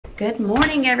Good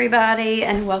morning, everybody,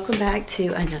 and welcome back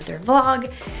to another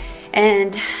vlog.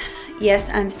 And yes,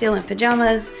 I'm still in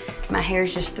pajamas. My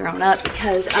hair's just thrown up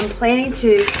because I'm planning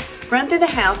to run through the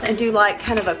house and do like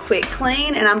kind of a quick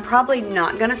clean, and I'm probably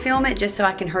not gonna film it just so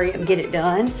I can hurry up and get it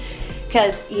done.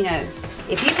 Because, you know,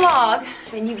 if you vlog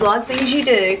and you vlog things you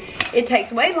do, it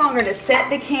takes way longer to set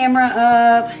the camera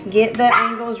up, get the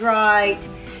angles right,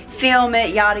 film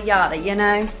it, yada yada, you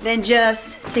know, than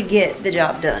just to get the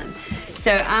job done.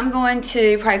 So I'm going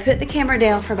to probably put the camera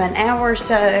down for about an hour or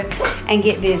so and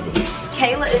get busy.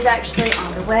 Kayla is actually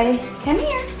on the way. Come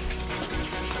here.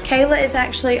 Kayla is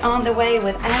actually on the way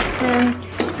with Aspen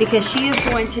because she is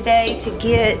going today to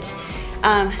get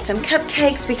some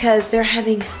cupcakes because they're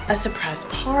having a surprise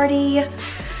party.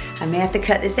 I may have to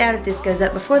cut this out if this goes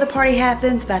up before the party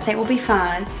happens, but I think we'll be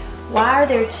fine. Why are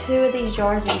there two of these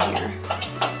jars in here?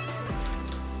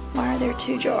 Why are there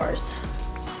two jars?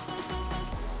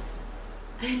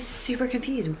 I'm super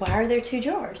confused. Why are there two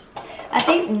jars? I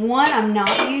think one I'm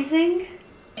not using,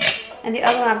 and the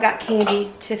other one I've got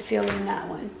candy to fill in that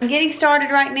one. I'm getting started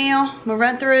right now. We'll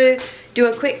run through, do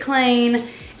a quick clean,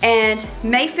 and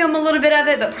may film a little bit of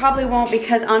it, but probably won't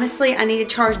because honestly, I need to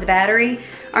charge the battery,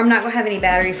 or I'm not gonna have any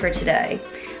battery for today.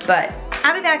 But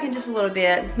I'll be back in just a little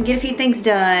bit and get a few things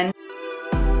done.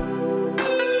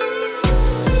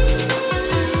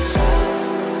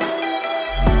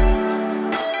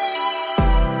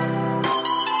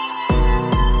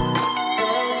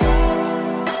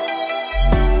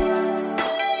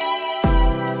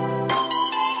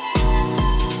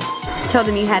 Told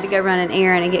them you had to go run an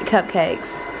errand and get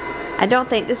cupcakes. I don't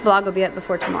think this vlog will be up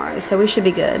before tomorrow, so we should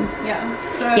be good. Yeah,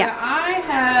 so yeah. I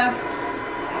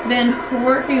have been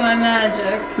working my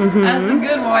magic as the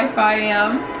good wife I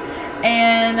am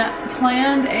and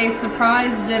planned a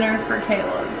surprise dinner for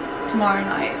Caleb tomorrow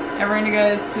night. And we're gonna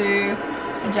go to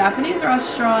a Japanese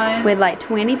restaurant. With like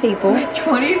 20 people. With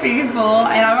 20 people,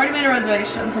 and I've already made a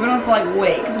reservation, so we don't have to like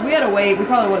wait, because if we had to wait, we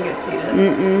probably wouldn't get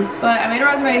seated. But I made a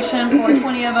reservation for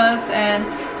 20 of us, and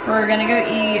we're gonna go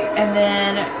eat, and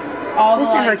then all the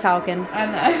like, her talking. I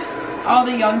know. All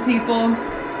the young people,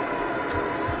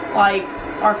 like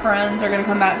our friends, are gonna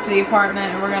come back to the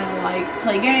apartment, and we're gonna like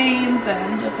play games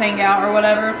and just hang out or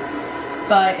whatever.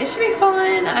 But it should be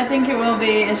fun. I think it will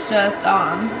be. It's just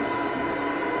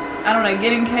I don't know,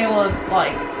 getting Caleb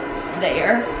like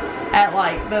there at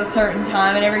like the certain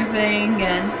time and everything,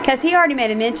 and because he already made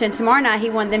a mention tomorrow night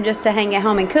he wanted them just to hang at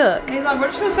home and cook. He's like, we're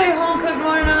just gonna stay home, cook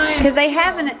tomorrow night. Because they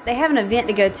have an event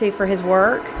to go to for his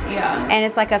work. Yeah. And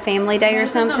it's like a family day or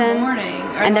something. In the morning.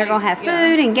 And they're gonna have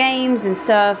food and games and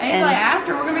stuff. And he's like,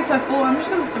 after we're gonna be so full, we're just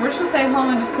gonna stay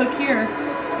home and just cook here.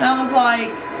 And I was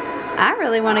like, I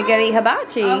really want to go eat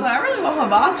hibachi. I was like, I really want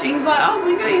hibachi. He's like, oh,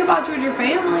 we can go eat hibachi with your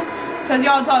family. Because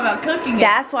y'all talk about cooking it.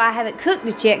 That's why I haven't cooked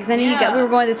it yet, because I knew we were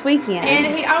going this weekend.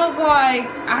 And I was like,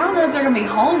 I don't know if they're going to be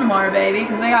home tomorrow, baby,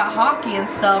 because they got hockey and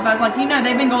stuff. I was like, you know,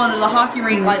 they've been going to the hockey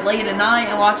rink like late at night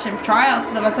and watching tryouts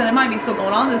and stuff. I said, it might be still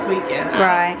going on this weekend.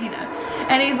 Right. You know.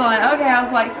 And he's like, okay. I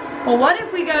was like, well, what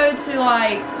if we go to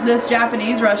like this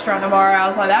Japanese restaurant tomorrow? I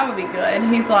was like, that would be good.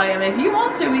 And he's like, I mean, if you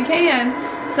want to, we can.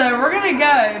 So we're going to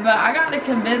go, but I got to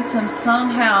convince him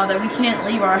somehow that we can't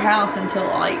leave our house until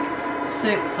like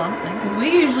 6 something, because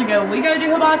we usually go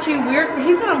do hibachi.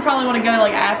 He's gonna probably want to go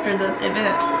like after the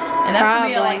event, and that's gonna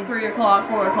be at like 3 o'clock,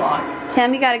 4 o'clock. Tell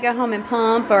him you got to go home and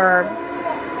pump, or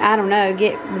I don't know,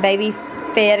 get the baby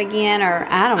fed again, or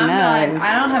I don't know. Like,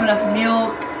 I don't have enough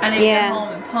milk. I need to go home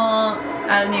and pump.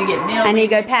 I need to get milk. I need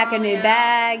to go pack a new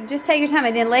bag. Just take your time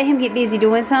and then let him get busy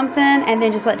doing something, and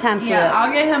then just let time slip. Yeah,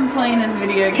 I'll get him playing his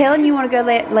video game. Tell him you want to go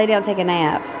lay down and take a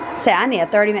nap. Say, I need a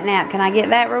 30-minute nap. Can I get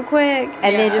that real quick?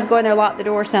 And then just go in there, lock the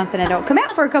door or something, and don't come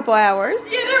out for a couple hours.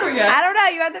 Yeah, there we go. I don't know.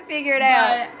 You have to figure it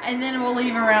out. And then we'll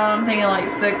leave around, I'm thinking like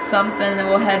 6 something, and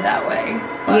we'll head that way.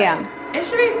 But it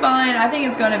should be fun. I think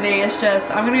it's going to be. It's just,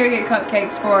 I'm going to go get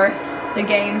cupcakes for the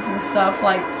games and stuff,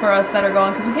 like for us that are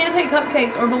going, because we can't take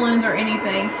cupcakes or balloons or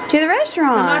anything to the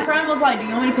restaurant. And my friend was like, do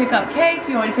you want me to pick up cake?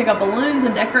 Do you want me to pick up balloons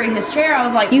and decorate his chair? I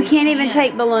was like, you can't even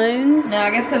take balloons? No,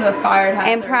 I guess because of the fire hazard.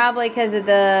 And probably because of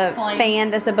the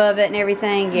fan that's above it and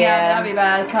everything. Yeah, that'd be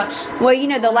bad. Well, you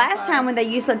know, the last time when they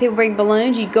used to let people bring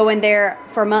balloons, you'd go in there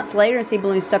for months later and see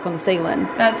balloons stuck on the ceiling.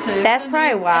 That too. That's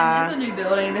probably why. It's a new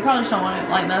building. They probably just don't want it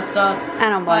like messed up. I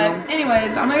don't blame them.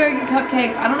 Anyways, I'm gonna go get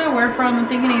cupcakes. I don't know where from. I'm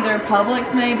thinking either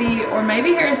Publix maybe, or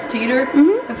maybe Harris Teeter.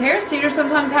 Because Harris Teeter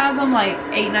sometimes has them like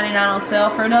 $8.99 on sale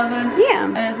for a dozen. Yeah.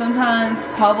 And then sometimes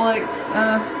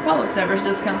Publix never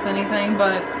discounts anything,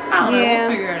 but I don't know. We'll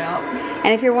figure it out.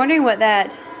 And if you're wondering what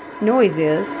that noise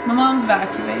is, my mom's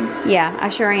vacuuming. Yeah, I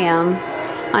sure am.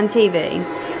 On TV.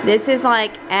 This is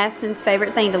like Aspen's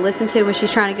favorite thing to listen to when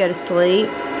she's trying to go to sleep.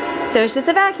 So it's just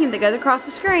a vacuum that goes across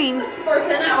the screen. For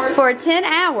 10 hours. For 10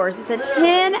 hours. It's a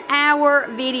 10-hour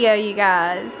video, you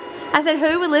guys. I said,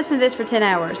 who would listen to this for 10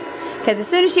 hours? Because as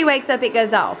soon as she wakes up, it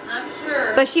goes off. I'm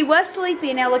sure. But she was sleepy,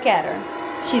 and now look at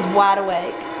her. She's wide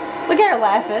awake. Look at her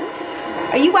laughing.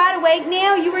 Are you wide awake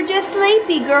now? You were just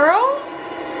sleepy, girl.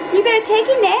 You better take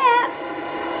a nap.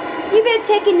 You better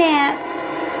take a nap.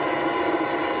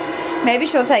 Maybe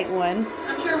she'll take one.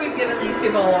 I'm sure we've given these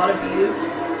people a lot of views.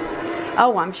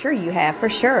 Oh, I'm sure you have, for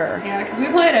sure. Yeah, because we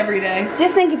play it every day.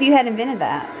 Just think if you had invented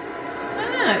that. I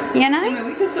know. You know? I mean,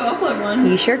 we could still upload one.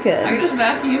 You sure could. I could just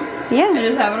vacuum. Yeah. And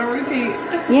just have it on repeat.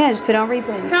 Yeah, just put on repeat.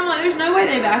 Kind of like, there's no way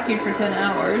they vacuumed for 10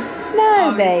 hours. No,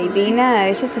 obviously. baby, no.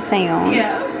 It's just a sound.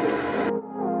 Yeah.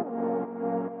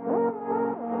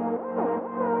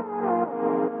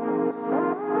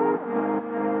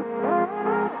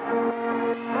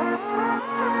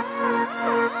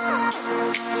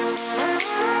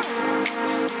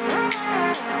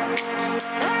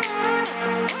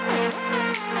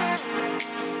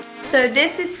 So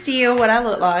this is still what I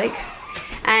look like.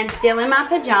 I'm still in my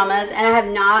pajamas and I have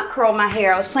not curled my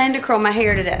hair. I was planning to curl my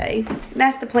hair today.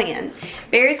 That's the plan.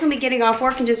 Barry's gonna be getting off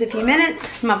work in just a few minutes.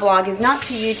 My vlog is not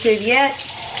to YouTube yet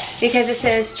because it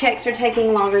says checks are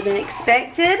taking longer than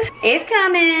expected. It's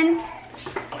coming.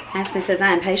 Aspen says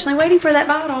I am patiently waiting for that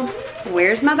bottle.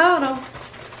 Where's my bottle?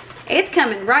 It's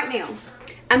coming right now.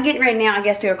 I'm getting ready now, I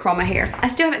guess, to go curl my hair. I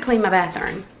still haven't cleaned my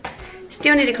bathroom.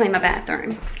 Still need to clean my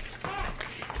bathroom.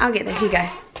 I'll get there. Here you go.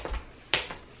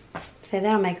 Say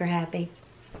that'll make her happy.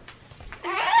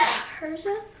 Her's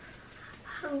a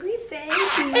hungry baby.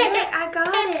 I got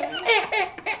it.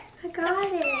 I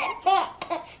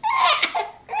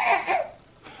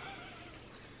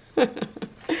got it.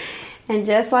 And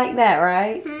just like that,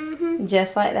 right? Mm-hmm.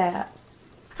 Just like that.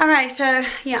 Alright, so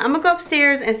yeah, I'm gonna go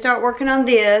upstairs and start working on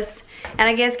this and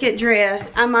I guess get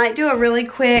dressed. I might do a really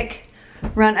quick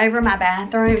run over my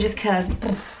bathroom just because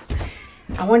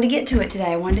I wanted to get to it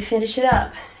today. I wanted to finish it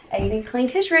up. Aiden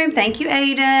cleaned his room. Thank you,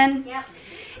 Aiden. Yep.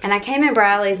 And I came in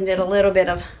Briley's and did a little bit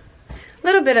of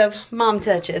mom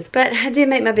touches. But I did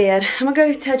make my bed. I'm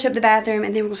gonna go touch up the bathroom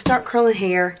and then we're gonna start curling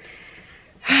hair.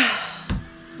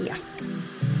 Yeah.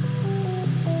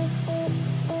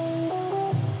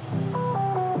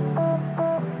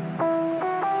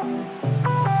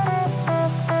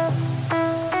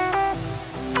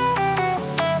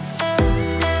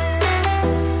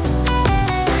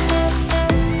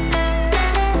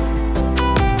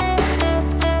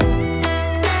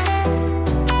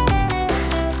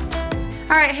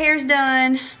 Alright, hair's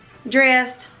done,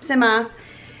 dressed, semi,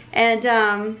 and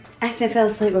Aspen fell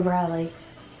asleep with Briley.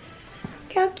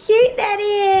 Look how cute that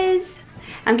is.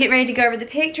 I'm getting ready to go over the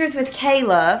pictures with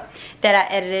Kayla that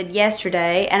I edited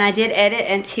yesterday, and I did edit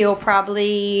until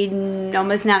probably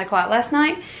almost 9 o'clock last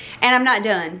night, and I'm not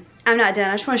done. I'm not done.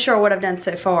 I just want to show her what I've done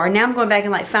so far. Now I'm going back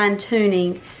and like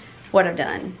fine-tuning what I've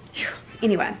done. Whew.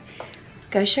 Anyway,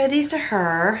 go show these to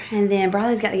her, and then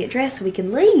Briley's got to get dressed so we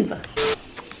can leave.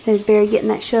 Says Barry getting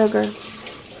that sugar.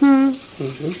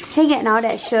 He getting all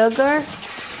that sugar.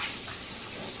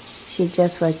 She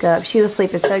just woke up. She was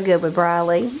sleeping so good with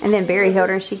Briley. And then Barry held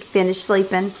her and she finished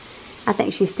sleeping. I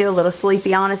think she's still a little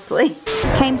sleepy, honestly.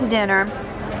 Came to dinner.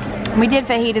 We did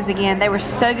fajitas again. They were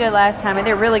so good last time and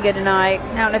they're really good tonight.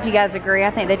 I don't know if you guys agree. I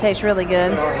think they taste really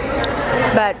good.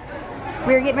 But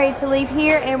we're getting ready to leave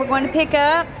here and we're going to pick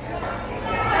up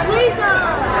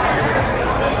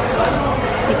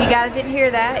If you guys didn't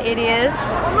hear that, it is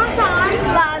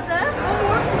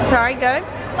Liza. Sorry, go.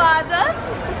 Liza.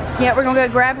 Yeah, we're gonna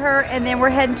go grab her and then we're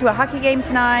heading to a hockey game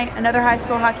tonight. Another high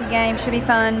school hockey game. Should be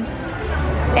fun.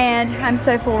 And I'm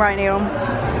so full right now.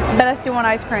 But I still want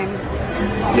ice cream.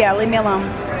 Yeah, leave me alone.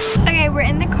 Okay, we're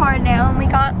in the car now and we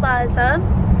got Liza.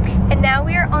 And now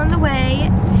we are on the way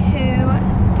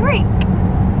to the rink.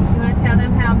 You wanna tell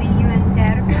them how me, you, and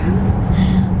Dad are feeling?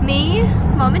 Me,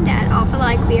 Mom, and Dad all feel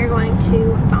like we are going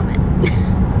to vomit.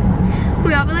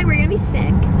 We all feel like we're gonna be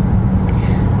sick.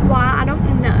 Why? I don't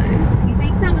know. You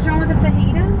think something's wrong with the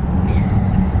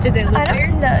fajitas? Did they look I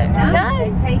don't know. No.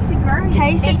 They tasted great.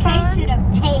 Tasted fun.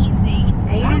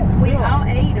 Aiden, we all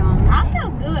ate them. I feel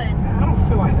good. I don't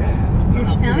feel like that. Your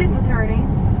stomach was hurting.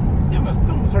 Yeah, my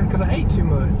stomach was hurting because I ate too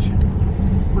much.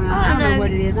 Well, I don't know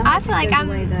what it is. I feel like I'm.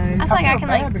 away, though. I feel like I can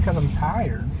bad like. because I'm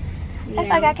tired. I feel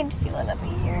like I can feel it up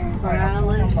here. Right.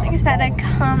 Like it's about to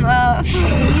come up.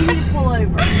 You need to pull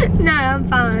over. No, I'm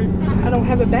fine. I don't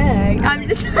have a bag. I'm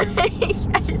just like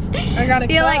I got a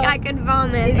feel like cup. I could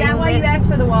vomit. Is that why you asked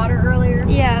for the water earlier?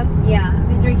 Yeah. Yeah, I've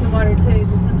been drinking water too,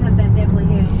 but sometimes that definitely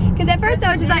helps.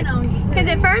 Because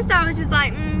at first I was just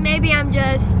like, maybe I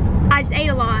just ate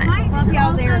a lot.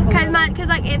 Cause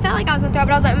like it felt like I was gonna throw up,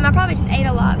 but I was like, I probably just ate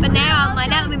a lot. But now I'm like,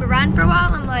 now that we've been running for a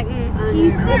while, I'm like,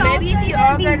 Maybe if you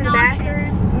all go to the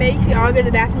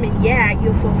bathroom, and yak,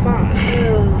 you'll feel fine.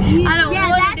 I don't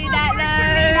want to do that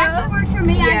though. That's what works for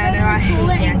me. Yeah, no, I I go to the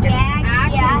toilet and gag. I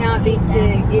cannot be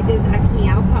sick. It just, I can't.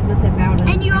 I'll talk myself out of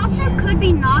it. And you also could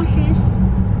be nauseous.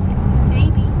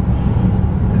 Maybe.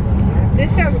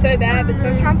 This sounds so bad, but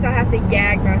sometimes I have to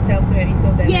gag myself to make me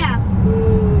feel better. Yeah.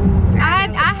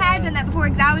 I had done that before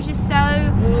because I was just so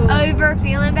over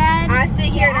feeling bad. I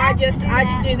sit here and I just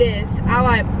do this. I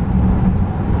like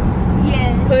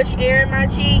push air in my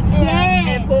cheeks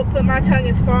and put my tongue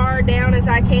as far down as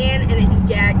I can, and it just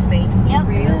gags me. Yep.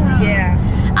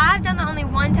 Yeah. I've done that only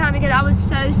one time because I was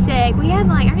so sick. We had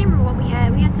like, I can't remember what we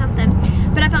had. We had something.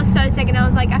 But I felt so sick and I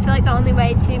was like, I feel like the only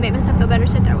way to make myself feel better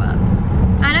is to throw up.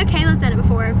 I know Kayla's done it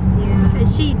before. Yeah. But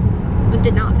she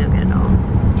did not feel good at all.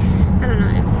 I don't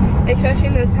know. Especially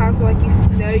in those times where like you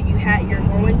know you're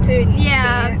going to and you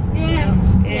can't.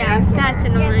 Yeah, that's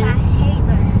annoying. Yes, I hate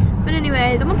those. But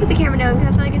anyways, I'm gonna put the camera down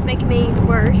because I feel like it's making me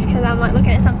worse because I'm like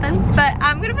looking at something. But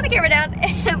I'm gonna put the camera down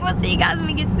and we'll see you guys when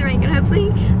we get to the rink, and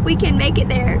hopefully we can make it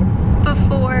there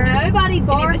before. Nobody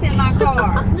barfs in my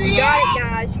car. You got it,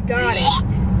 guys. You got it.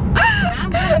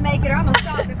 I'm gonna make it or I'm gonna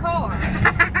stop the car.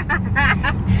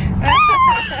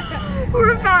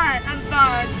 We're fine. I'm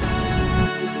fine.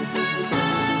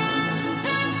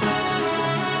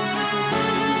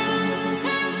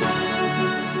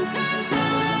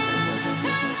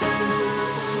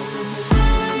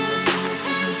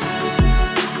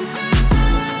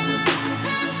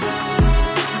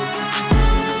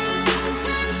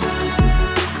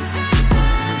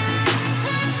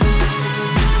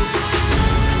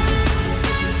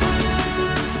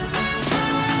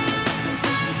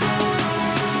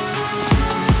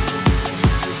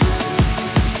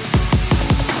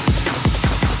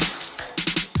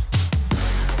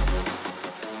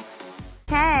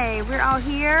 Okay, we're all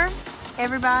here.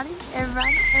 Everybody.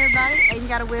 Aiden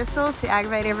got a whistle to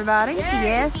aggravate everybody.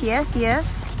 Yes.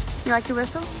 You like your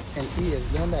whistle? And he has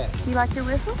done that. Do you like your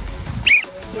whistle?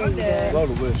 Yeah, you do. Load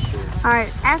of whistle. All right,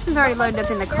 Aspen's already loaded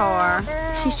up in the car.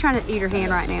 She's trying to eat her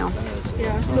hand right now.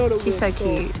 Yeah. She's so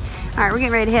cute. All right, we're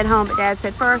getting ready to head home, but Dad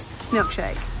said first,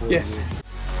 milkshake. Yes.